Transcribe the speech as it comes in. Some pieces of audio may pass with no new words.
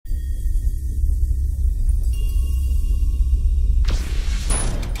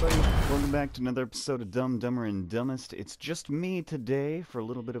welcome back to another episode of Dumb, Dumber, and Dumbest. It's just me today for a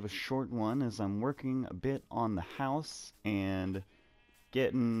little bit of a short one as I'm working a bit on the house and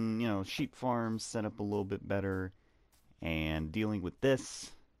getting, sheep farms set up a little bit better and dealing with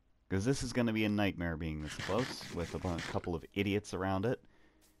this, because this is going to be a nightmare being this close with a couple of idiots around it,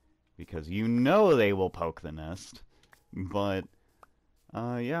 because they will poke the nest. But,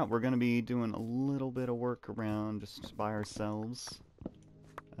 yeah, we're going to be doing a little bit of work around just by ourselves.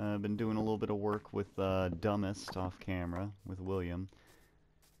 I've been doing a little bit of work with Dumbest off camera with William.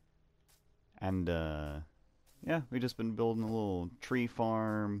 And, yeah, we've just been building a little tree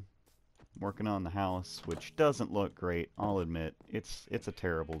farm, working on the house, which doesn't look great, I'll admit. It's a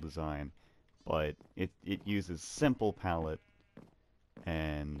terrible design, but it uses simple palette,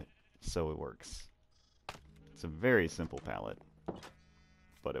 and so it works. It's a very simple palette,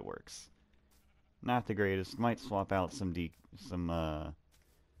 but it works. Not the greatest. Might swap out some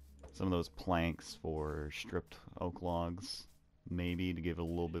of those planks for stripped oak logs, maybe to give it a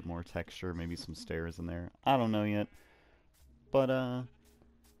little bit more texture, maybe some stairs in there. I don't know yet. But,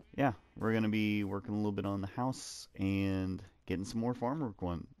 yeah, we're going to be working a little bit on the house and getting some more farm work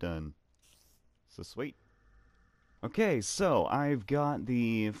done. So sweet. Okay, so I've got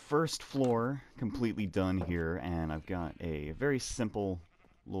the first floor completely done here, and I've got a very simple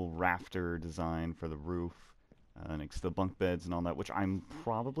little rafter design for the roof. Next to the bunk beds and all that, which I'm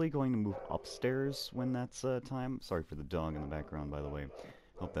probably going to move upstairs when that's time. Sorry for the dog in the background, by the way.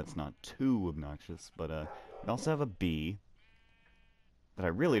 Hope that's not too obnoxious. But we also have a bee that I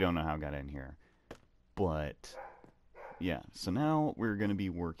really don't know how got in here. But yeah, so now we're going to be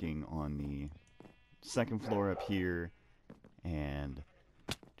working on the second floor up here, and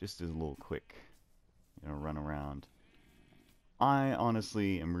just as a little quick, run around. I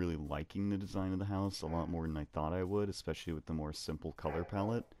honestly am really liking the design of the house a lot more than I thought I would, especially with the more simple color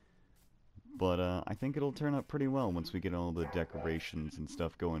palette. But I think it'll turn out pretty well once we get all the decorations and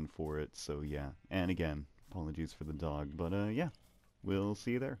stuff going for it, so yeah. And again, apologies for the dog, but yeah, we'll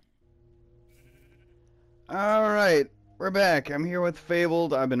see you there. Alright, we're back. I'm here with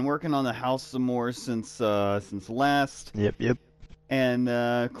Fabled. I've been working on the house some more since last. Yep. And,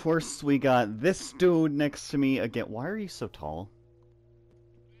 of course, we got this dude next to me again. Why are you so tall?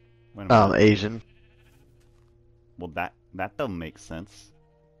 Asian. Well, that doesn't make sense.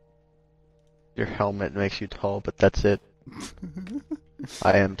 Your helmet makes you tall, but that's it.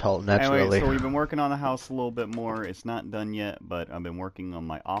 I am tall naturally. Anyway, so we've been working on the house a little bit more. It's not done yet, but I've been working on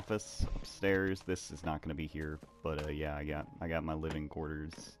my office upstairs. This is not going to be here, but yeah, I got my living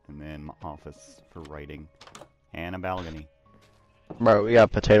quarters and then my office for writing and a balcony. Bro, we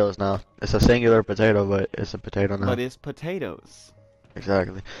got potatoes now. It's a singular potato, but it's a potato now. But it's potatoes.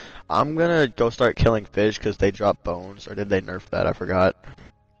 Exactly. I'm gonna go start killing fish because they drop bones, or did they nerf that? I forgot.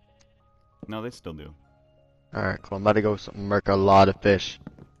 No, they still do. Alright, cool. I'm about to go murk a lot of fish.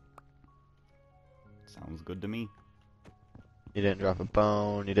 Sounds good to me. You didn't drop a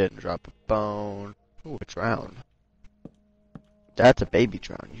bone. You didn't drop a bone. Ooh, a drown. That's a baby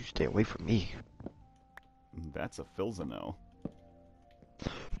drown. You stay away from me. That's a Filzano.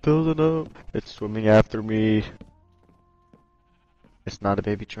 Filzano. It's swimming after me. It's not a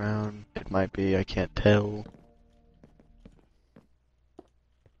baby drown. It might be. I can't tell.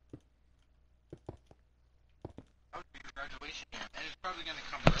 Graduation year, and it's probably going to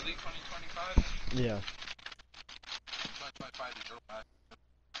come early 2025. Yeah. 2025 is July.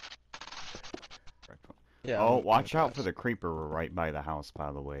 Yeah. Oh, watch out for the creeper right by the house,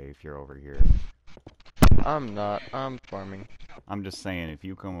 by the way, if you're over here. I'm not. I'm farming. I'm just saying, if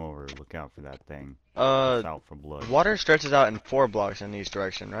you come over, look out for that thing. It's out for blood. Water stretches out in 4 blocks in each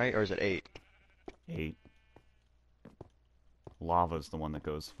direction, right? Or is it 8? 8. Lava's the one that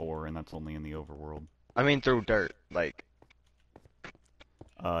goes 4, and that's only in the overworld. I mean through dirt, like.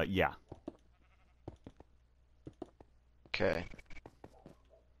 Yeah. Okay.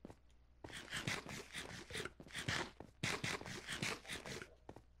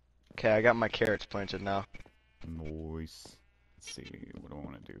 Okay, I got my carrots planted now. Nice. Let's see, what do I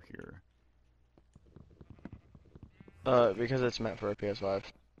want to do here? Because it's meant for a PS5.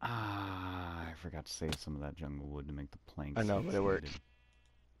 Ah, I forgot to save some of that jungle wood to make the planks. I know, but it works.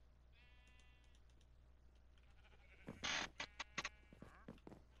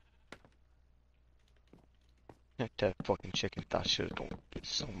 That fucking chicken thought should've don't get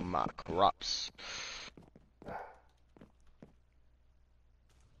some of my crops.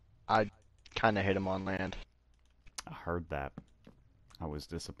 I kinda hit him on land. I heard that. I was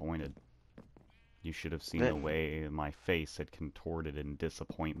disappointed. You should have seen the way my face had contorted in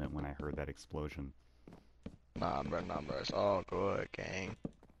disappointment when I heard that explosion. Nah, bro, it's all good, gang.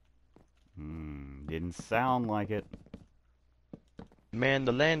 Didn't sound like it. Man,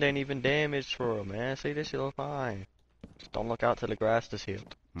 the land ain't even damaged for him, man. See, this shit look fine. Just don't look out till the grass is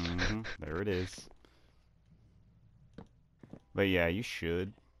healed. There it is. But yeah, you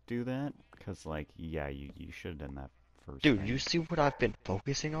should do that. Because, like, yeah, you should have done that first Dude, thing. you see what I've been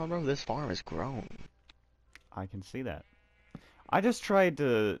focusing on, bro? This farm has grown. I can see that. I just tried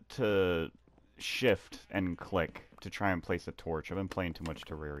to shift and click to try and place a torch. I've been playing too much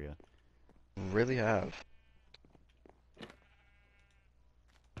Terraria. Really have.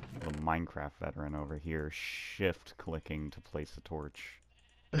 The Minecraft veteran over here, shift clicking to place a torch.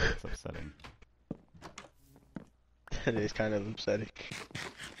 It's upsetting. It is kind of upsetting.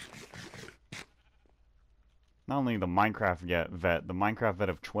 Not only the Minecraft vet, the Minecraft vet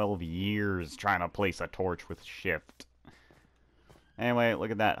of 12 years trying to place a torch with shift. Anyway,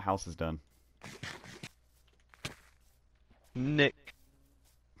 look at that. House is done. Nick.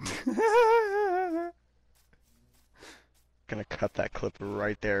 Gonna cut that clip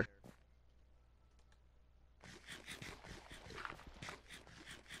right there.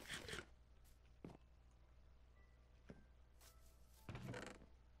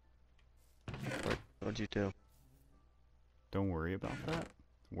 What'd you do? Don't worry about that.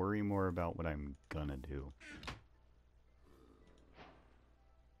 Worry more about what I'm gonna do.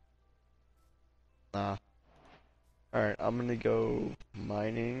 Nah. Alright, I'm gonna go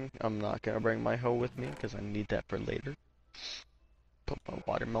mining. I'm not gonna bring my hoe with me because I need that for later. Put my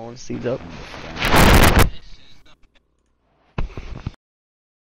watermelon seeds up.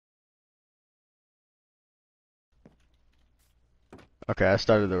 Okay, I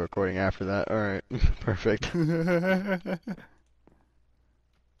started the recording after that. Alright, perfect.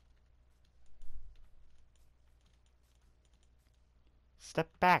 Step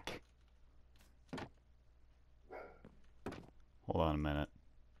back. Hold on a minute.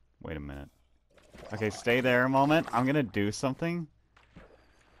 Wait a minute. Okay, stay there a moment. I'm gonna do something.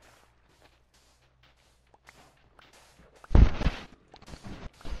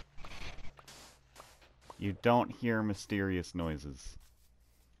 You don't hear mysterious noises.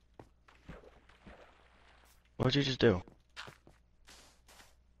 What'd you just do?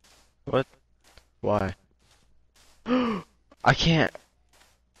 What? Why? I can't.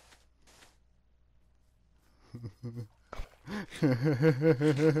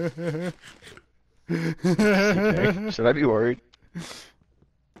 Okay. Should I be worried?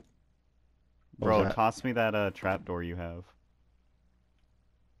 Bro, toss me that trapdoor you have.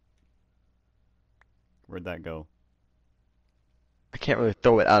 Where'd that go? I can't really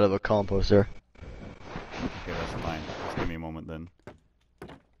throw it out of the composter. Okay, that's fine. Just give me a moment then.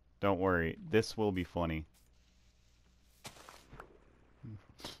 Don't worry, this will be funny.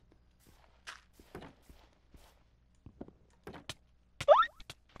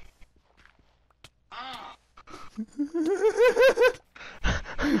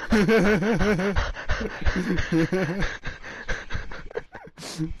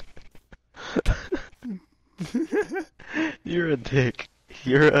 You're a dick.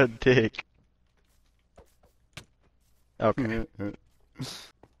 You're a dick. Okay.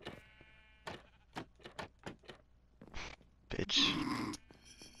 Bitch.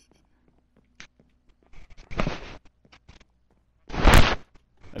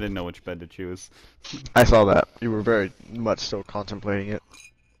 I didn't know which bed to choose. I saw that. You were very much still contemplating it.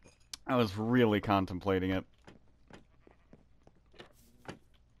 I was really contemplating it.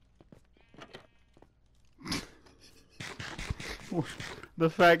 The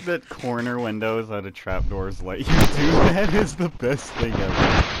fact that corner windows out of trapdoors let you do that is the best thing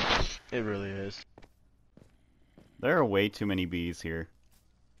ever. It really is. There are way too many bees here.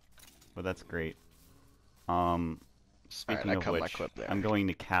 But that's great. Speaking of which, I'm going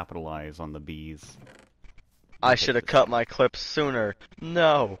to capitalize on the bees. I should have cut my clip sooner.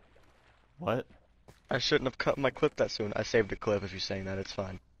 No. What? I shouldn't have cut my clip that soon. I saved a clip if you're saying that, it's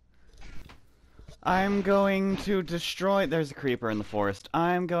fine. I'm going to destroy... There's a creeper in the forest.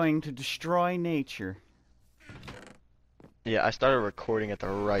 I'm going to destroy nature. Yeah, I started recording at the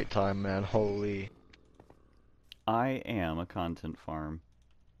right time, man. Holy. I am a content farm.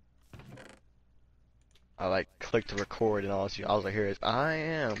 I like clicked record and all I hear is I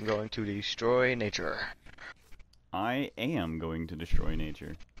am going to destroy nature. I am going to destroy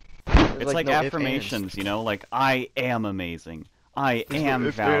nature. There's It's like no ifs, affirmations, ands. you know? Like, I am amazing. I am no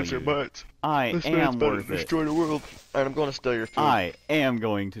ifs, ands, or valued. buts. I This am man's better worth to it. destroy the world, and I'm going to steal your food. I am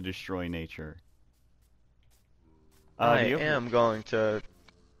going to destroy nature. I do you- am going to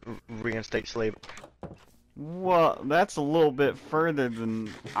reinstate slavery. Well, that's a little bit further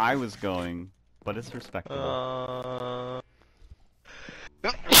than I was going, but it's respectable.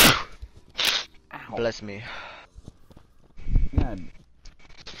 Bless me. Yeah.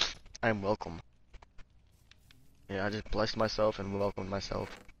 I'm welcome. Yeah, I just blessed myself and welcomed myself.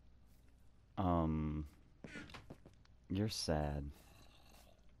 You're sad.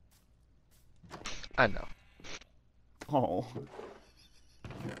 I know. Oh.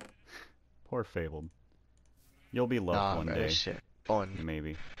 Poor Fabled. You'll be loved Nah, one man, day. this shit fun.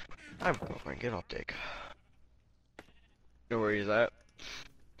 Maybe. I'm going to get up, Dick. You know where he's at?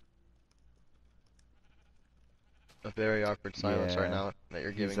 A very awkward silence right Yeah. now that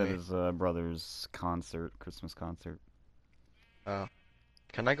you're He's giving at me. his brother's concert, Christmas concert. Oh.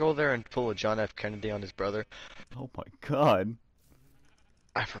 Can I go there and pull a John F. Kennedy on his brother? Oh my god.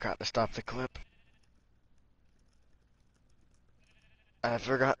 I forgot to stop the clip. I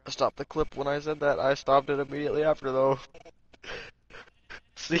forgot to stop the clip when I said that. I stopped it immediately after, though.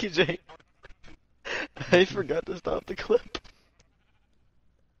 CJ, I forgot to stop the clip.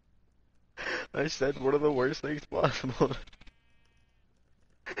 I said one of the worst things possible.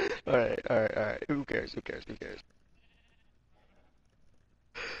 Alright. Who cares?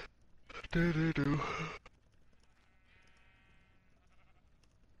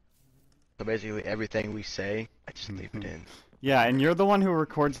 So basically everything we say, I just leave it in. Yeah, and you're the one who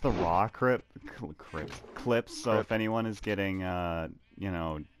records the raw clips, so Crip. if anyone is getting, you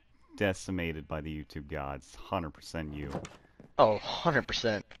know, decimated by the YouTube gods, 100% you. Oh,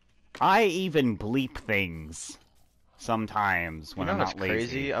 100%. I even bleep things sometimes when You know I'm what's not lazy.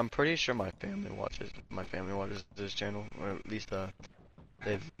 crazy? I'm pretty sure my family watches this channel, or at least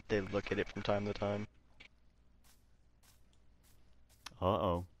they look at it from time to time.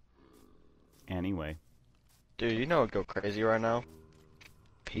 Uh-oh. Anyway. Dude, you know what go crazy right now?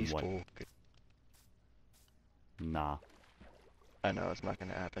 Peaceful. Nah. I know it's not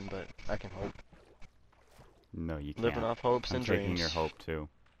gonna happen, but I can hope. No, you can't. Living off hopes I'm and taking dreams. your hope, too.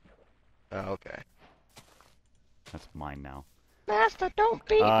 Oh, okay. That's mine now. Master, don't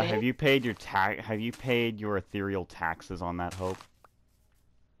beat me. Have you paid your ethereal taxes on that hope?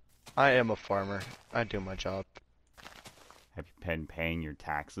 I am a farmer. I do my job. Have you been paying your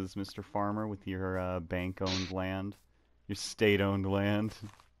taxes, Mr. Farmer, with your bank-owned land? Your state-owned land?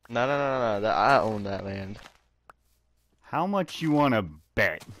 No. I own that land. How much you want to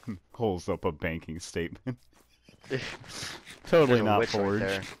bet? Holds up a banking statement. Totally There's a not witch right forged.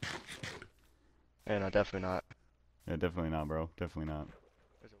 there. Yeah, no, definitely not. Yeah, definitely not, bro. Definitely not.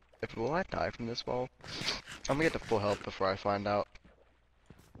 Will I die from this wall? I'm gonna get to full health before I find out.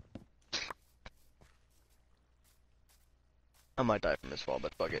 I might die from this wall,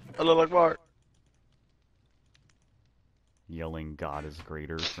 but fuck it. Allah Akbar! Yelling God is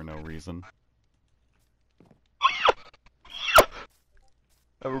greater for no reason.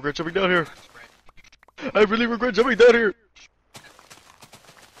 I regret jumping down here. I really regret jumping down here.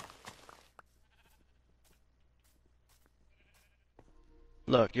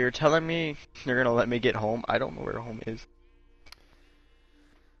 Look, you're telling me you're gonna let me get home? I don't know where home is.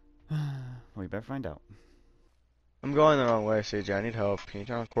 Well, you better find out. I'm going the wrong way, CJ. I need help. Can you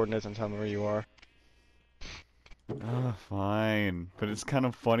turn on coordinates and tell me where you are? Fine. But it's kind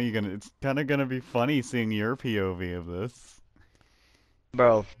of funny. It's kind of gonna be funny seeing your POV of this.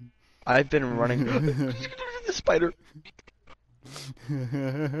 Bro, I've been running. The spider.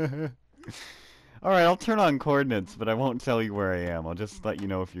 Alright, I'll turn on coordinates, but I won't tell you where I am. I'll just let you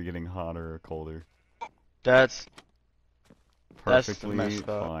know if you're getting hotter or colder. That's Perfectly messed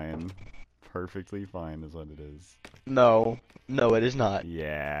up. fine. Perfectly fine is what it is. no, it is not.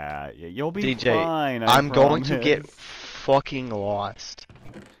 Yeah, you'll be DJ, fine. I I'm going to promise. get fucking lost.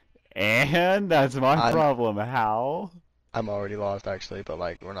 And that's my problem. How? I'm already lost, actually, but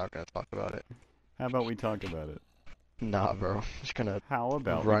like, we're not gonna talk about it. How about we talk about it? Nah, bro. I'm just gonna How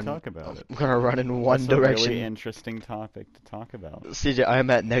about run. we talk about it? I'm gonna run in one That's direction. a really interesting topic to talk about. CJ, I am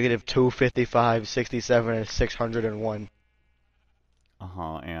at negative 255, 67, and 601.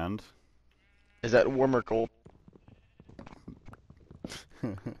 Uh-huh, and? Is that warm or cold?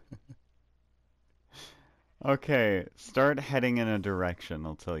 Okay, start heading in a direction.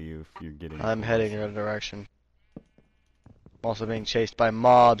 I'll tell you if you're getting I'm close. heading in a direction. I'm also being chased by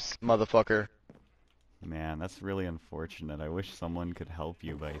mobs, motherfucker. Man, that's really unfortunate. I wish someone could help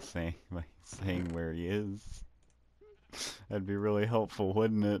you by saying where he is. That'd be really helpful,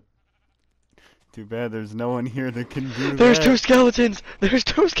 wouldn't it? Too bad there's no one here that can do There's that. two skeletons! There's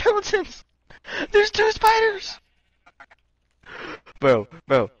two skeletons! There's two spiders! Bro.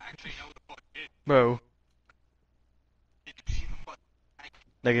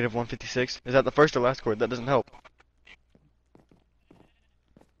 Negative 156? Is that the first or last chord? That doesn't help.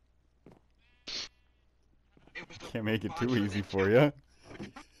 Can't make it too easy for you.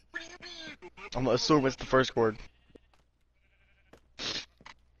 I'm gonna assume it's the first chord.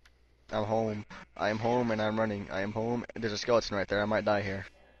 I'm home. I am home and I'm running. I am home. There's a skeleton right there. I might die here.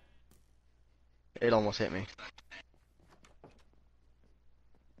 It almost hit me.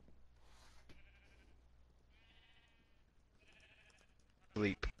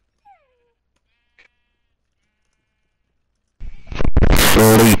 Sleep.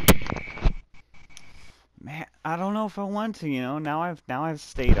 Man, I don't know if I want to, you know. Now I've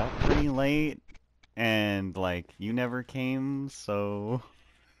stayed up pretty late and like you never came, so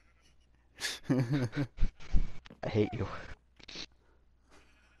I hate you.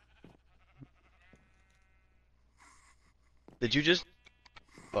 Did you just...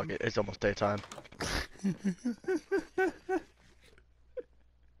 Fuck it, it's almost daytime.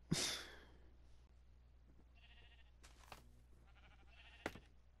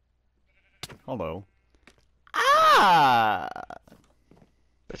 Hello. Ah!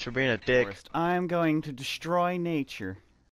 That's for being a dick. Forest. I'm going to destroy nature.